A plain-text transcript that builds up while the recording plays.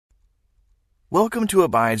Welcome to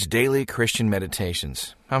Abide's Daily Christian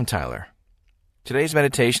Meditations. I'm Tyler. Today's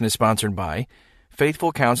meditation is sponsored by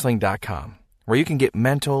FaithfulCounseling.com, where you can get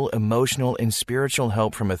mental, emotional, and spiritual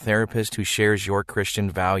help from a therapist who shares your Christian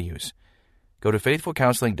values. Go to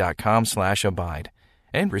FaithfulCounseling.com/abide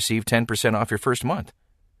and receive 10% off your first month.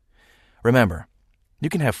 Remember, you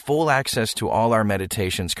can have full access to all our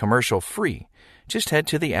meditations commercial-free. Just head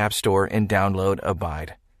to the App Store and download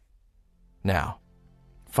Abide. Now,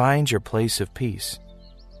 find your place of peace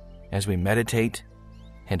as we meditate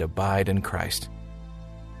and abide in Christ.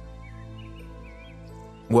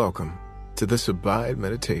 Welcome to this Abide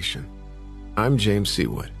Meditation. I'm James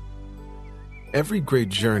Seawood. Every great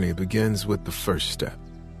journey begins with the first step.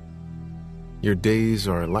 Your days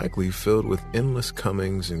are likely filled with endless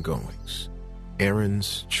comings and goings,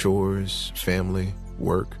 errands, chores, family,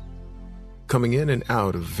 work, coming in and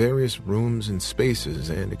out of various rooms and spaces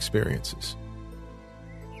and experiences.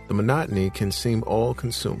 The monotony can seem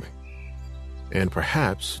all-consuming, and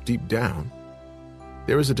perhaps, deep down,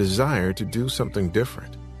 there is a desire to do something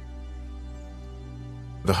different.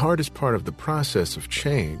 The hardest part of the process of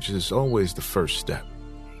change is always the first step.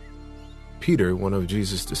 Peter, one of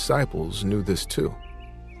Jesus' disciples, knew this too.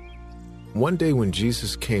 One day when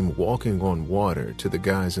Jesus came walking on water to the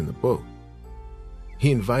guys in the boat,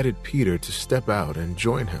 he invited Peter to step out and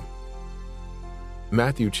join him.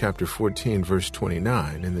 Matthew chapter 14, verse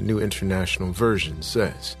 29 in the New International Version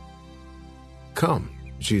says, "Come,"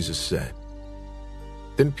 Jesus said.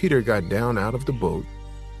 Then Peter got down out of the boat,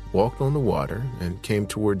 walked on the water, and came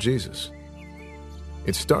toward Jesus.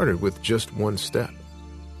 It started with just one step.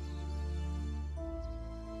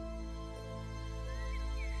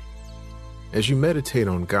 As you meditate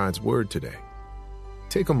on God's Word today,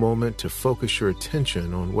 take a moment to focus your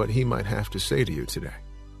attention on what He might have to say to you today.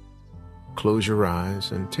 Close your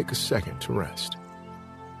eyes and take a second to rest.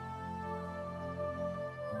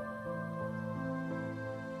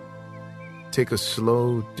 Take a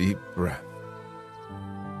slow, deep breath.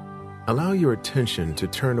 Allow your attention to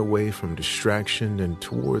turn away from distraction and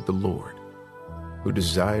toward the Lord, who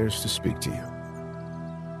desires to speak to you.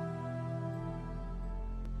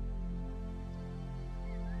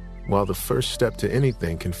 While the first step to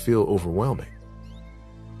anything can feel overwhelming,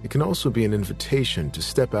 it can also be an invitation to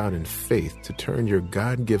step out in faith to turn your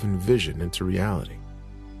God-given vision into reality.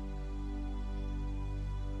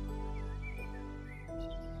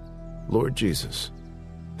 Lord Jesus,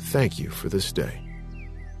 thank you for this day.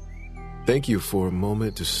 Thank you for a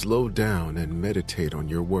moment to slow down and meditate on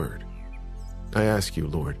your word. I ask you,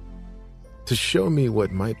 Lord, to show me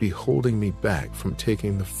what might be holding me back from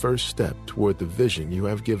taking the first step toward the vision you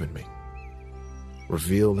have given me.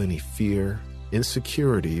 Reveal any fear,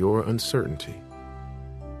 insecurity, or uncertainty,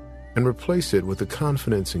 and replace it with the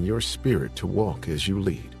confidence in your Spirit to walk as you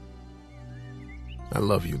lead. I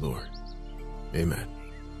love you, Lord. Amen.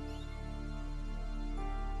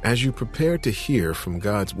 As you prepare to hear from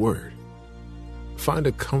God's Word, find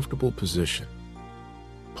a comfortable position.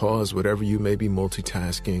 Pause whatever you may be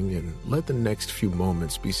multitasking and let the next few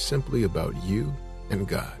moments be simply about you and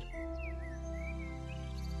God.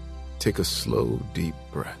 Take a slow, deep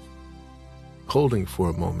breath, holding for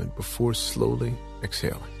a moment before slowly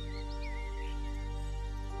exhaling.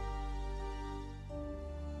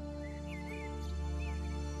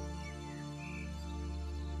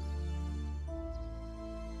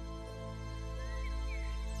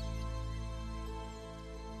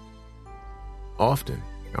 Often,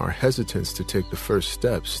 our hesitance to take the first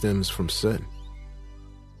step stems from sin.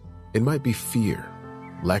 It might be fear,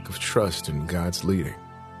 lack of trust in God's leading,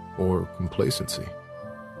 or complacency.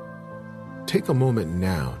 Take a moment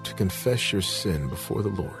now to confess your sin before the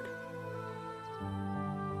Lord.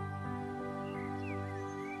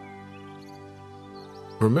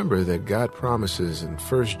 Remember that God promises in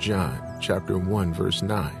 1 John chapter 1, verse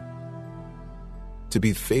 9, to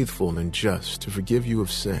be faithful and just to forgive you of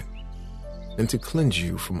sin and to cleanse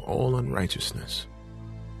you from all unrighteousness.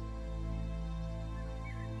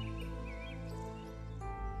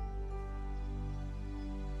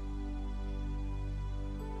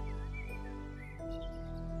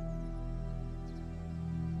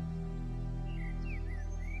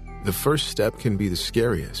 The first step can be the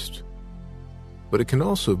scariest, but it can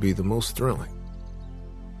also be the most thrilling.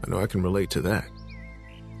 I know I can relate to that.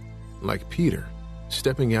 Like Peter,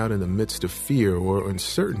 stepping out in the midst of fear or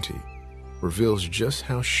uncertainty reveals just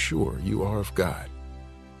how sure you are of God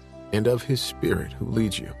and of His Spirit who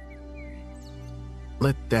leads you.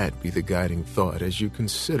 Let that be the guiding thought as you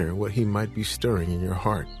consider what He might be stirring in your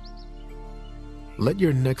heart. Let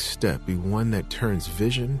your next step be one that turns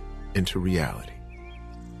vision into reality.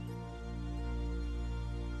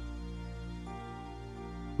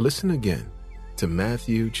 Listen again to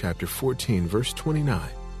Matthew chapter 14, verse 29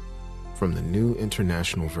 from the New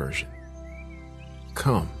International Version.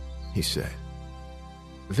 "Come," he said.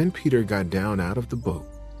 Then Peter got down out of the boat,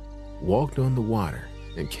 walked on the water,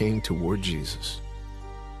 and came toward Jesus.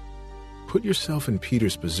 Put yourself in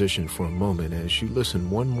Peter's position for a moment as you listen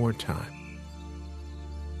one more time.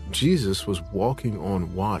 Jesus was walking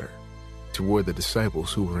on water toward the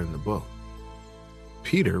disciples who were in the boat.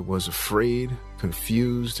 Peter was afraid,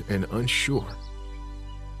 confused, and unsure.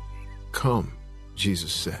 "Come,"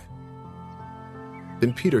 Jesus said.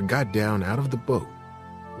 Then Peter got down out of the boat,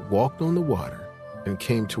 walked on the water, and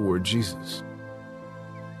came toward Jesus.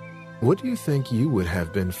 What do you think you would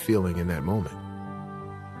have been feeling in that moment?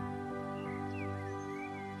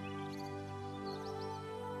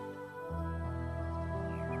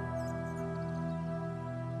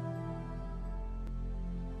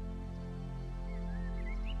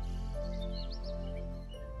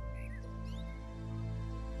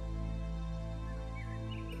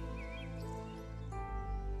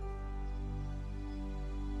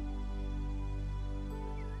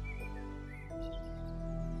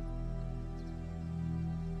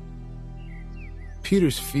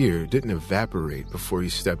 Peter's fear didn't evaporate before he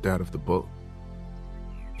stepped out of the boat.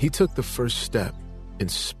 He took the first step in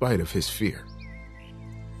spite of his fear.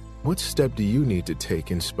 What step do you need to take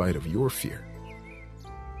in spite of your fear?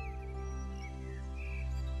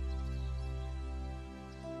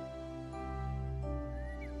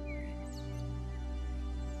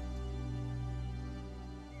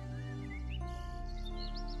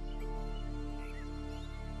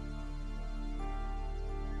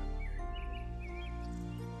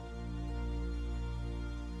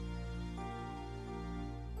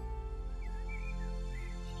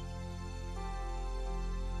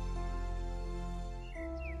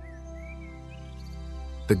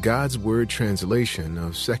 The God's Word translation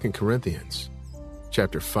of 2 Corinthians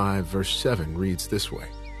chapter 5, verse 7 reads this way: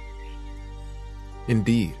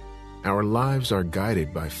 "Indeed, our lives are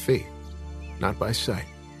guided by faith, not by sight."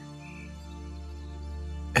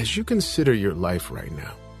 As you consider your life right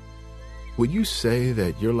now, would you say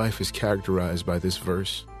that your life is characterized by this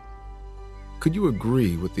verse? Could you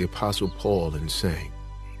agree with the Apostle Paul in saying,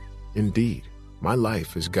 "Indeed, my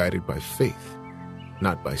life is guided by faith,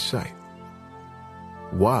 not by sight"?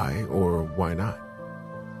 Why or why not?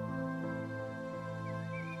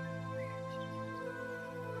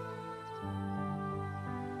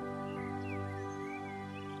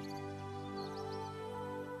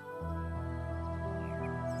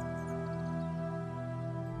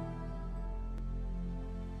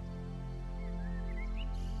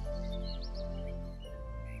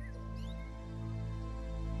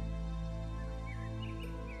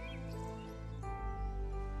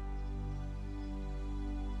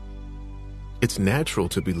 It's natural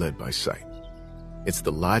to be led by sight. It's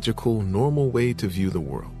the logical, normal way to view the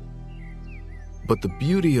world. But the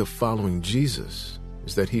beauty of following Jesus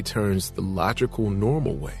is that he turns the logical,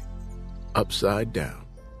 normal way upside down.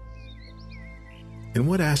 In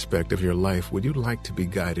what aspect of your life would you like to be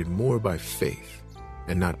guided more by faith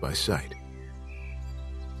and not by sight?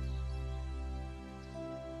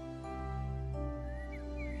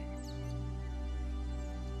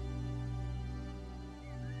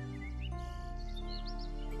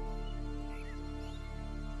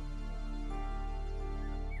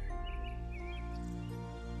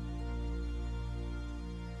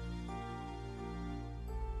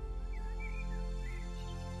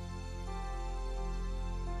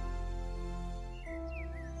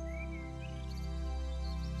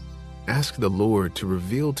 Ask the Lord to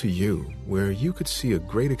reveal to you where you could see a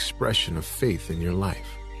great expression of faith in your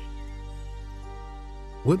life.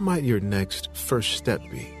 What might your next first step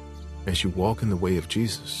be as you walk in the way of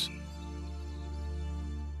Jesus?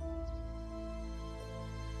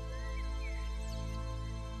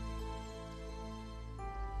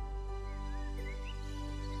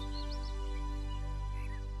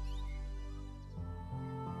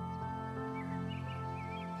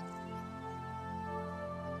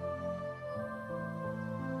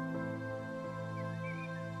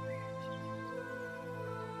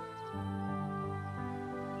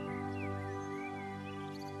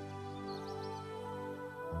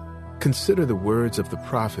 Consider the words of the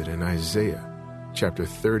prophet in Isaiah, chapter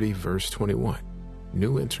 30, verse 21,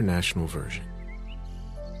 New International Version.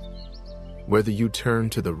 "Whether you turn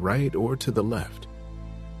to the right or to the left,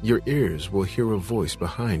 your ears will hear a voice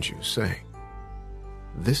behind you saying,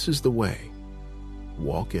 'This is the way,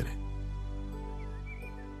 walk in it.'"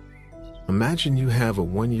 Imagine you have a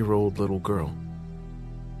 1-year-old little girl.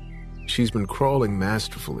 She's been crawling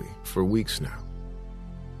masterfully for weeks now,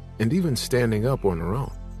 and even standing up on her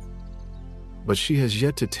own. but she has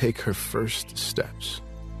yet to take her first steps.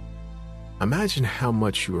 Imagine how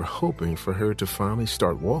much you are hoping for her to finally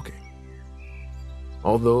start walking.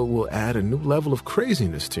 Although it will add a new level of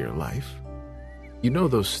craziness to your life, you know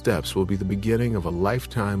those steps will be the beginning of a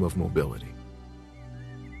lifetime of mobility.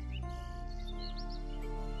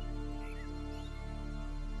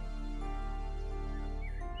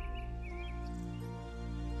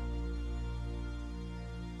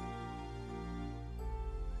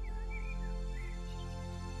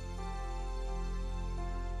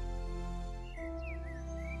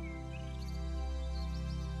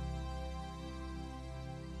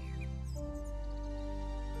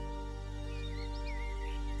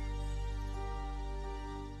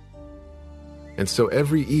 And so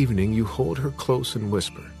every evening you hold her close and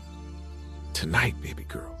whisper, "Tonight, baby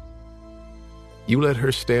girl." You let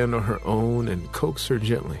her stand on her own and coax her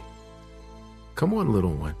gently. "Come on,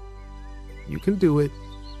 little one. You can do it.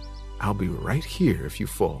 I'll be right here if you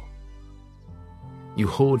fall." You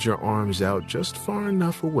hold your arms out just far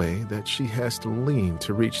enough away that she has to lean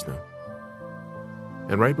to reach them.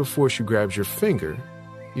 And right before she grabs your finger,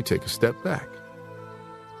 you take a step back.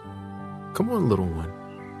 "Come on, little one.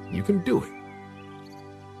 You can do it."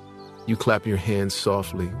 You clap your hands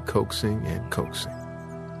softly, coaxing and coaxing.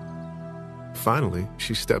 Finally,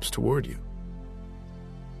 she steps toward you,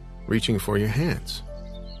 reaching for your hands.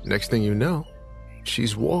 Next thing you know,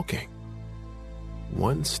 she's walking,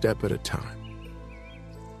 one step at a time.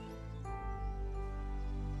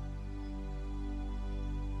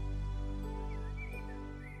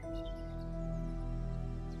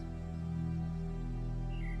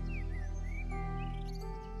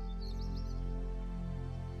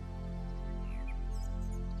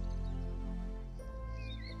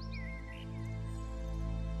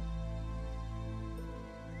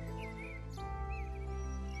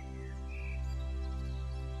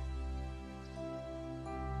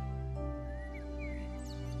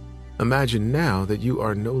 Imagine now that you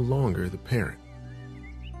are no longer the parent.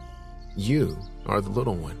 You are the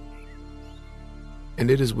little one. And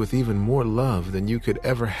it is with even more love than you could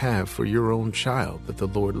ever have for your own child that the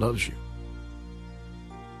Lord loves you.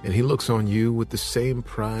 And He looks on you with the same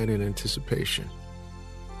pride and anticipation,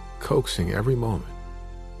 coaxing every moment.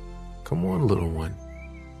 "Come on, little one.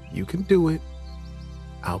 You can do it.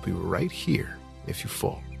 I'll be right here if you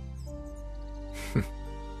fall."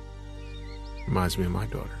 Reminds me of my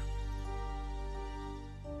daughter.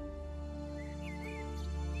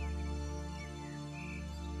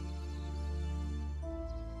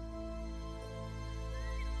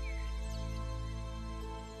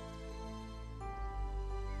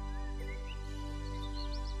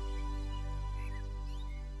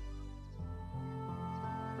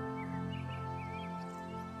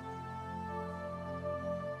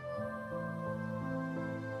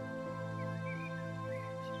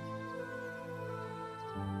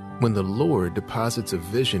 When the Lord deposits a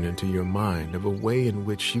vision into your mind of a way in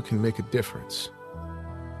which you can make a difference,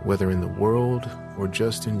 whether in the world or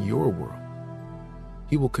just in your world,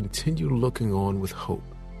 He will continue looking on with hope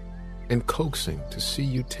and coaxing to see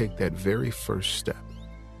you take that very first step.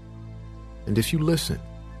 And if you listen,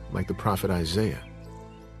 like the prophet Isaiah,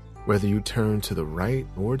 whether you turn to the right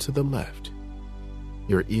or to the left,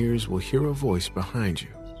 your ears will hear a voice behind you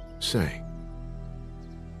saying,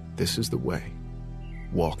 "This is the way.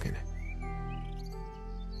 Walk in it."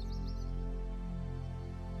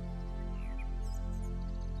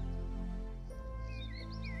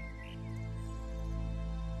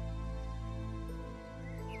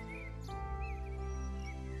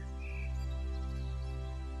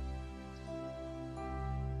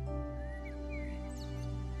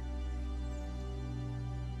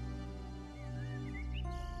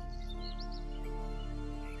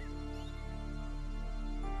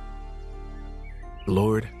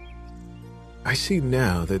 Lord, I see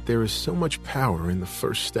now that there is so much power in the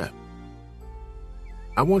first step.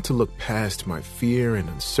 I want to look past my fear and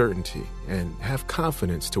uncertainty and have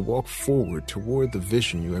confidence to walk forward toward the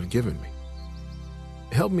vision you have given me.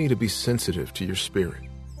 Help me to be sensitive to your Spirit,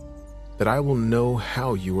 that I will know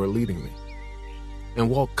how you are leading me and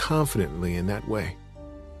walk confidently in that way.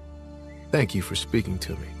 Thank you for speaking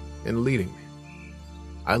to me and leading me.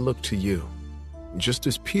 I look to you, just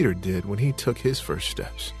as Peter did when he took his first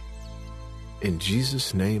steps. In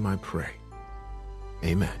Jesus' name I pray.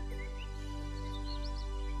 Amen.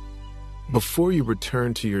 Before you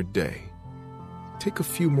return to your day, take a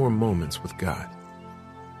few more moments with God.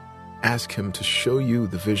 Ask Him to show you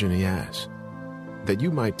the vision He has, that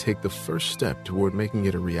you might take the first step toward making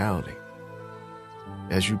it a reality.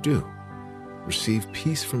 As you do, receive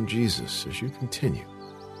peace from Jesus as you continue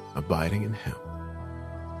abiding in Him.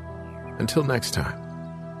 Until next time,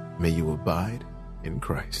 may you abide in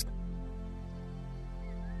Christ.